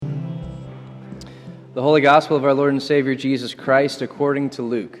The Holy Gospel of our Lord and Savior Jesus Christ according to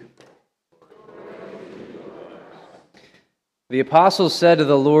Luke. The apostles said to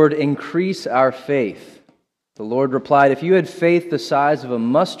the Lord, "Increase our faith." The Lord replied, "If you had faith the size of a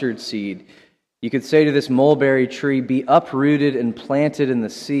mustard seed, you could say to this mulberry tree, 'Be uprooted and planted in the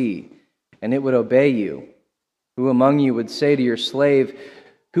sea,' and it would obey you. Who among you would say to your slave,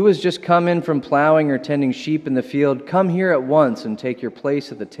 who has just come in from plowing or tending sheep in the field, 'Come here at once and take your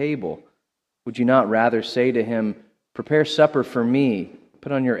place at the table'? Would you not rather say to him, 'Prepare supper for me,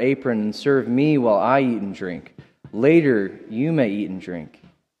 put on your apron and serve me while I eat and drink. Later you may eat and drink'?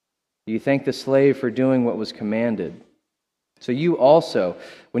 Do you thank the slave for doing what was commanded? So you also,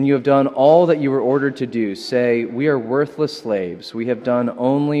 when you have done all that you were ordered to do, say, 'We are worthless slaves. We have done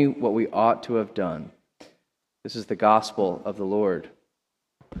only what we ought to have done.'" This is the gospel of the Lord.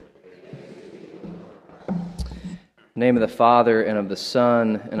 In the name of the Father, and of the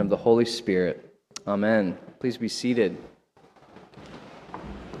Son, and of the Holy Spirit. Amen. Please be seated.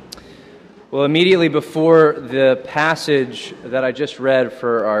 Well, immediately before the passage that I just read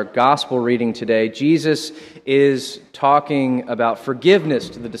for our gospel reading today, Jesus is talking about forgiveness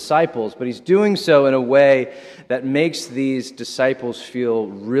to the disciples, but he's doing so in a way that makes these disciples feel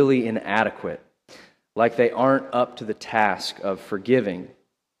really inadequate, like they aren't up to the task of forgiving.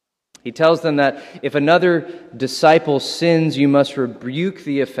 He tells them that if another disciple sins, you must rebuke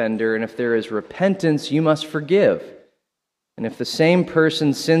the offender, and if there is repentance, you must forgive. And if the same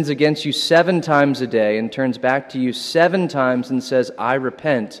person sins against you 7 times a day and turns back to you 7 times and says, "I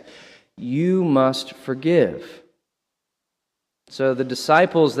repent," you must forgive. So the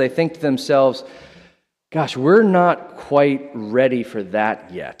disciples, they think to themselves, "Gosh, we're not quite ready for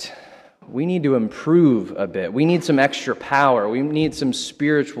that yet. We need to improve a bit. We need some extra power. We need some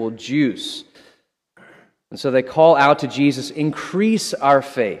spiritual juice." And so they call out to Jesus, "Increase our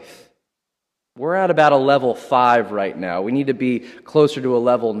faith." We're at about a level 5 right now. We need to be closer to a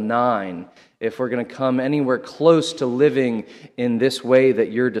level 9 if we're going to come anywhere close to living in this way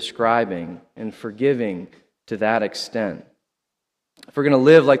that you're describing and forgiving to that extent. If we're going to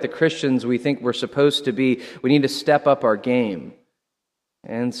live like the Christians we think we're supposed to be, we need to step up our game.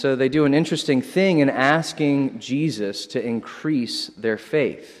 And so they do an interesting thing in asking Jesus to increase their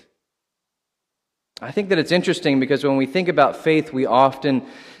faith. I think that it's interesting because when we think about faith, we often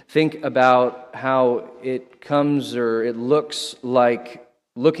think about how it comes or it looks like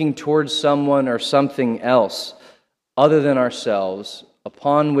looking towards someone or something else other than ourselves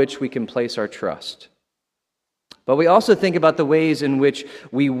upon which we can place our trust. But we also think about the ways in which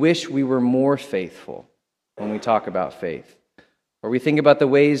we wish we were more faithful when we talk about faith. Or we think about the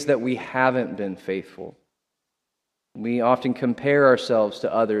ways that we haven't been faithful. We often compare ourselves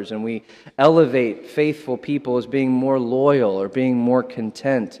to others and we elevate faithful people as being more loyal or being more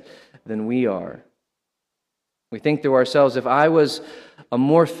content than we are. We think to ourselves, if I was a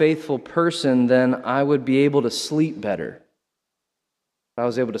more faithful person, then I would be able to sleep better. If I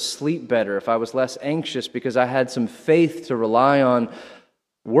was able to sleep better, if I was less anxious because I had some faith to rely on,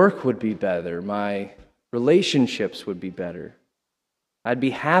 work would be better, my relationships would be better. I'd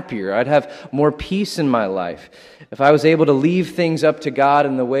be happier. I'd have more peace in my life if I was able to leave things up to God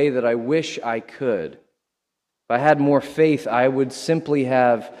in the way that I wish I could. If I had more faith, I would simply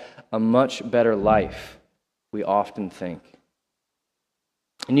have a much better life, we often think.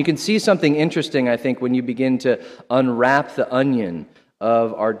 And you can see something interesting, I think, when you begin to unwrap the onion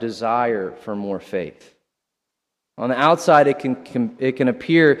of our desire for more faith. On the outside, it can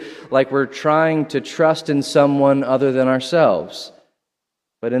appear like we're trying to trust in someone other than ourselves.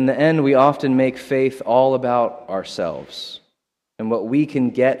 But in the end, we often make faith all about ourselves and what we can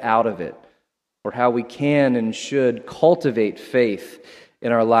get out of it, or how we can and should cultivate faith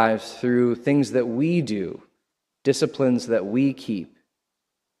in our lives through things that we do, disciplines that we keep.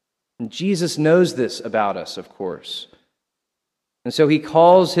 And Jesus knows this about us, of course. And so he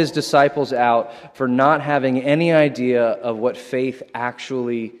calls his disciples out for not having any idea of what faith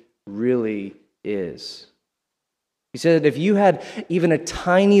actually really is. He said that if you had even a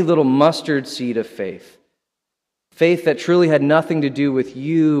tiny little mustard seed of faith, faith that truly had nothing to do with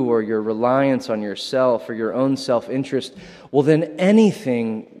you or your reliance on yourself or your own self-interest, well, then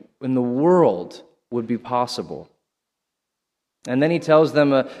anything in the world would be possible. And then he tells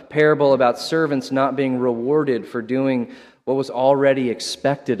them a parable about servants not being rewarded for doing what was already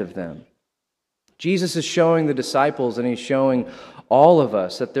expected of them. Jesus is showing the disciples and he's showing all of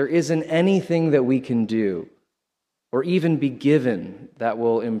us that there isn't anything that we can do or even be given that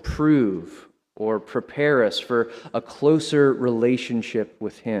will improve or prepare us for a closer relationship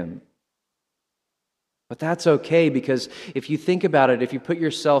with him. But that's okay, because if you think about it, if you put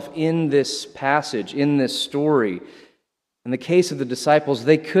yourself in this passage, in this story, in the case of the disciples,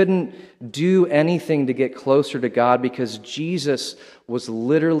 they couldn't do anything to get closer to God because Jesus was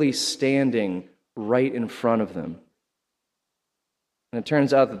literally standing right in front of them. And it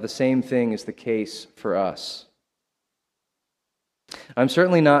turns out that the same thing is the case for us. I'm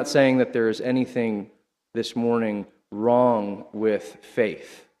certainly not saying that there is anything this morning wrong with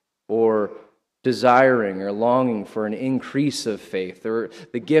faith or desiring or longing for an increase of faith or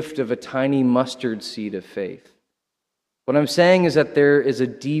the gift of a tiny mustard seed of faith. What I'm saying is that there is a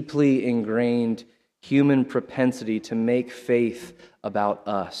deeply ingrained human propensity to make faith about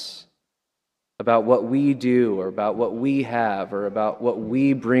us, about what we do or about what we have or about what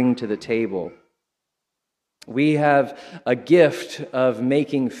we bring to the table. We have a gift of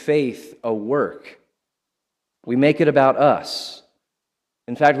making faith a work. We make it about us.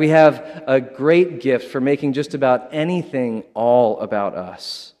 In fact, we have a great gift for making just about anything all about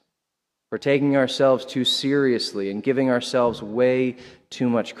us, for taking ourselves too seriously and giving ourselves way too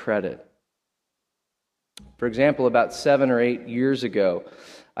much credit. For example, about 7 or 8 years ago,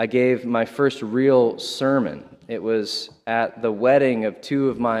 I gave my first real sermon. It was at the wedding of 2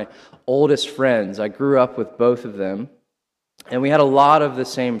 of my oldest friends. I grew up with both of them, and we had a lot of the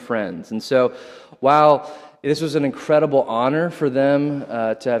same friends. And so while this was an incredible honor for them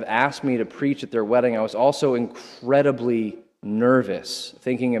to have asked me to preach at their wedding, I was also incredibly nervous,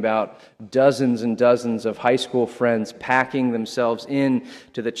 thinking about dozens and dozens of high school friends packing themselves in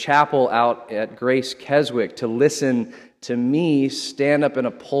to the chapel out at Grace Keswick to listen to me stand up in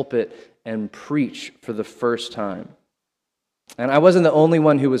a pulpit and preach for the first time. And I wasn't the only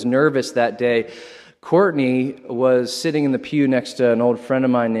one who was nervous that day. Courtney was sitting in the pew next to an old friend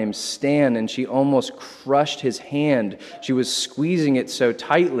of mine named Stan, and she almost crushed his hand. She was squeezing it so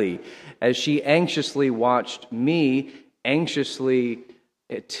tightly as she anxiously watched me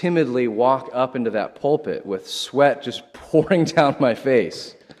timidly walk up into that pulpit with sweat just pouring down my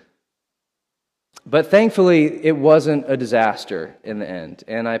face. But thankfully, it wasn't a disaster in the end,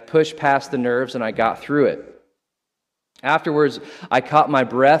 and I pushed past the nerves and I got through it. Afterwards, I caught my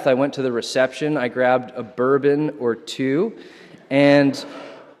breath. I went to the reception. I grabbed a bourbon or 2, and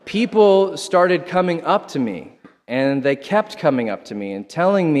people started coming up to me, and they kept coming up to me and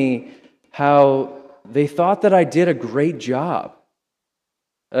telling me how they thought that I did a great job.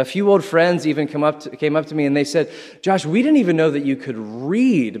 A few old friends even came up to me and they said, "Josh, we didn't even know that you could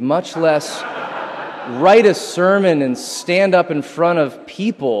read, much less write a sermon and stand up in front of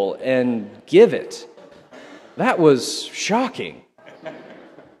people and give it. That was shocking."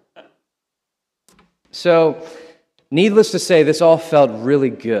 So, needless to say, this all felt really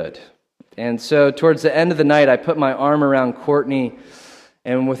good. And so, towards the end of the night, I put my arm around Courtney,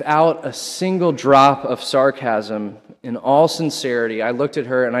 and without a single drop of sarcasm, in all sincerity, I looked at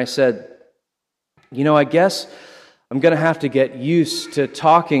her and I said, I guess I'm going to have to get used to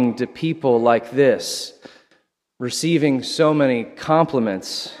talking to people like this, receiving so many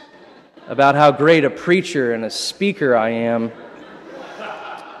compliments about how great a preacher and a speaker I am.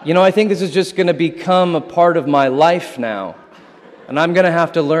 I think this is just going to become a part of my life now, and I'm going to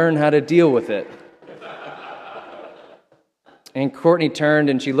have to learn how to deal with it. And Courtney turned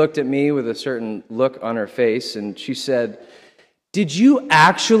and she looked at me with a certain look on her face, and she said, "Did you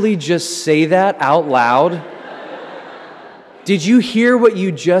actually just say that out loud? Did you hear what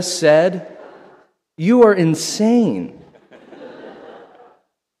you just said? You are insane."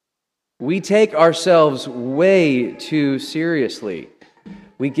 We take ourselves way too seriously.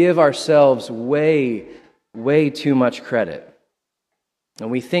 We give ourselves way too much credit.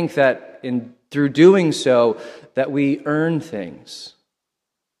 And we think that through doing so, that we earn things.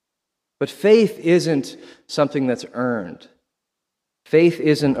 But faith isn't something that's earned. Faith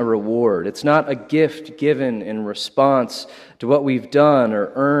isn't a reward. It's not a gift given in response to what we've done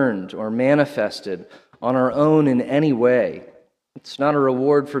or earned or manifested on our own in any way. It's not a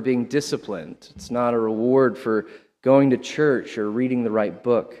reward for being disciplined. It's not a reward for going to church or reading the right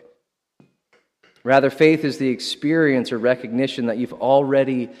book. Rather, faith is the experience or recognition that you've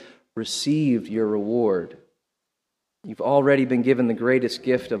already received your reward. You've already been given the greatest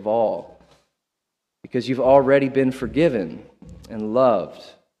gift of all, because you've already been forgiven and loved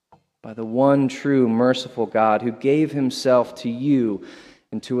by the one true merciful God who gave himself to you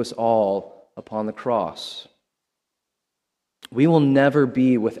and to us all upon the cross. We will never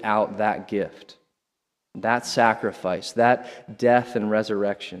be without that gift, that sacrifice, that death and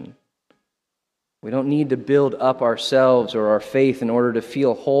resurrection. We don't need to build up ourselves or our faith in order to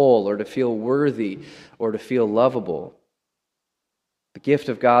feel whole or to feel worthy or to feel lovable. The gift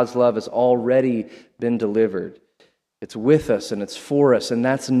of God's love has already been delivered. It's with us and it's for us, and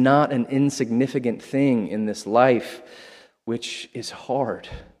that's not an insignificant thing in this life, which is hard.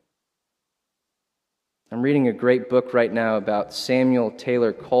 I'm reading a great book right now about Samuel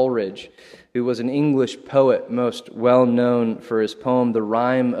Taylor Coleridge, who was an English poet most well known for his poem, The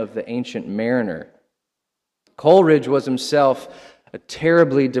Rime of the Ancient Mariner. Coleridge was himself a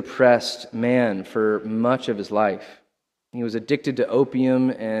terribly depressed man for much of his life. He was addicted to opium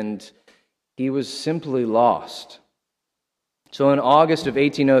and he was simply lost. So in August of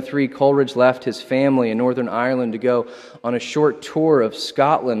 1803, Coleridge left his family in Northern Ireland to go on a short tour of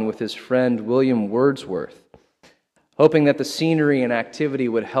Scotland with his friend William Wordsworth, hoping that the scenery and activity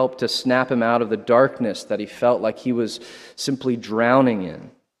would help to snap him out of the darkness that he felt like he was simply drowning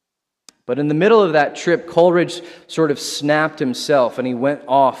in. But in the middle of that trip, Coleridge sort of snapped himself and he went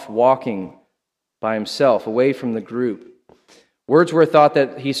off walking by himself away from the group. Wordsworth thought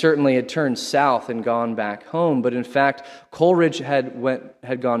that he certainly had turned south and gone back home, but in fact, Coleridge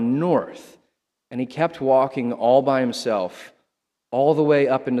had gone north, and he kept walking all by himself, all the way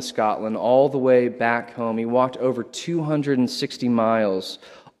up into Scotland, all the way back home. He walked over 260 miles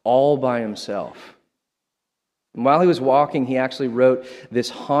all by himself. And while he was walking, he actually wrote this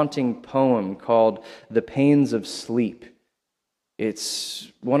haunting poem called The Pains of Sleep.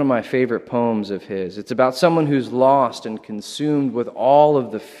 It's one of my favorite poems of his. It's about someone who's lost and consumed with all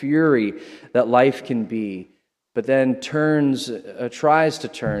of the fury that life can be, but then tries to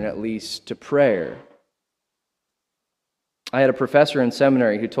turn at least to prayer. I had a professor in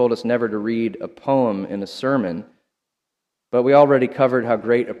seminary who told us never to read a poem in a sermon, but we already covered how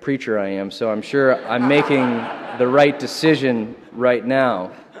great a preacher I am, so I'm sure I'm making the right decision right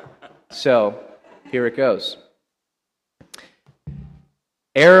now. So, here it goes.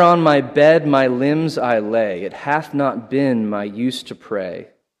 Ere on my bed my limbs I lay, it hath not been my use to pray,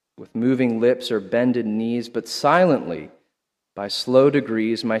 with moving lips or bended knees, but silently, by slow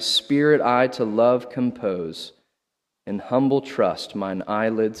degrees, my spirit I to love compose, in humble trust mine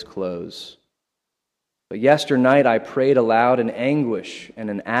eyelids close. But yesternight I prayed aloud in anguish and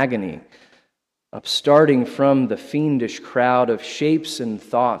in agony, upstarting from the fiendish crowd of shapes and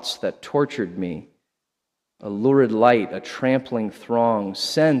thoughts that tortured me, a lurid light, a trampling throng,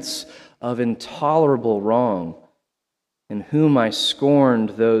 sense of intolerable wrong, in whom I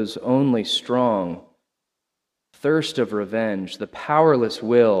scorned those only strong, thirst of revenge, the powerless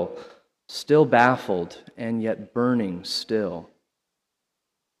will, still baffled and yet burning still.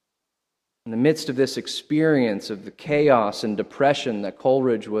 In the midst of this experience of the chaos and depression that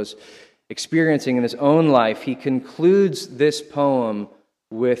Coleridge was experiencing in his own life, he concludes this poem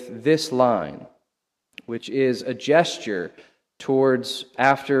with this line, which is a gesture towards,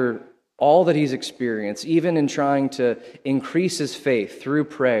 after all that he's experienced, even in trying to increase his faith through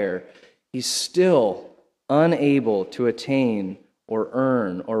prayer, he's still unable to attain or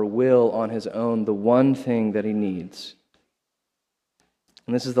earn or will on his own the one thing that he needs.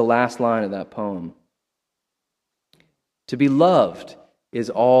 And this is the last line of that poem. To be loved is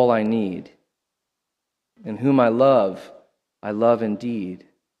all I need, and whom I love indeed.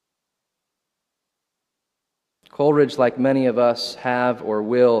 Coleridge, like many of us, have or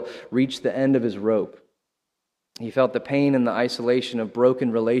will reach the end of his rope. He felt the pain and the isolation of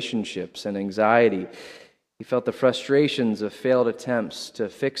broken relationships and anxiety. He felt the frustrations of failed attempts to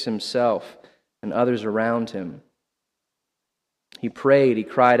fix himself and others around him. He prayed, he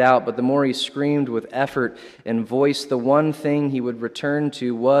cried out, but the more he screamed with effort and voice, the one thing he would return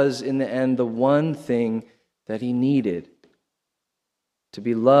to was, in the end, the one thing that he needed. To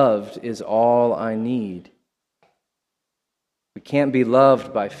be loved is all I need. We can't be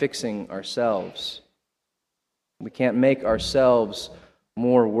loved by fixing ourselves. We can't make ourselves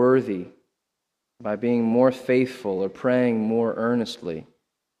more worthy by being more faithful or praying more earnestly.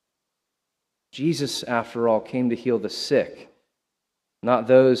 Jesus, after all, came to heal the sick, not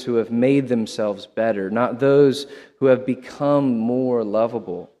those who have made themselves better, not those who have become more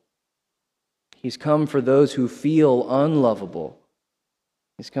lovable. He's come for those who feel unlovable.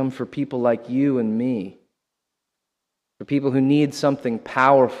 He's come for people like you and me. For people who need something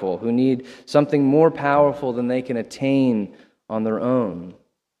powerful, who need something more powerful than they can attain on their own.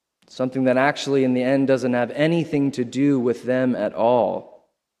 Something that actually in the end doesn't have anything to do with them at all.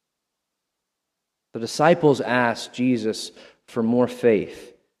 The disciples asked Jesus for more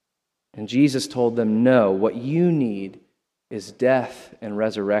faith, and Jesus told them, no, what you need is death and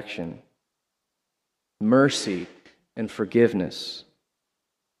resurrection, mercy and forgiveness.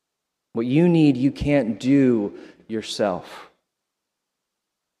 What you need, you can't do yourself.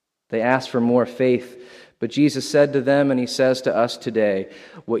 They asked for more faith But Jesus said to them, and he says to us today,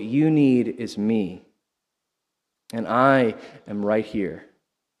 what you need is me, and I am right here.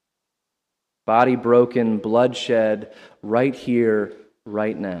 Body broken, blood shed, right here,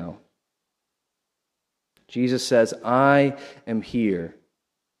 right now. Jesus says, I am here,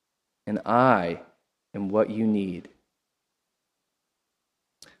 and I am what you need.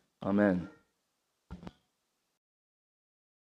 Amen.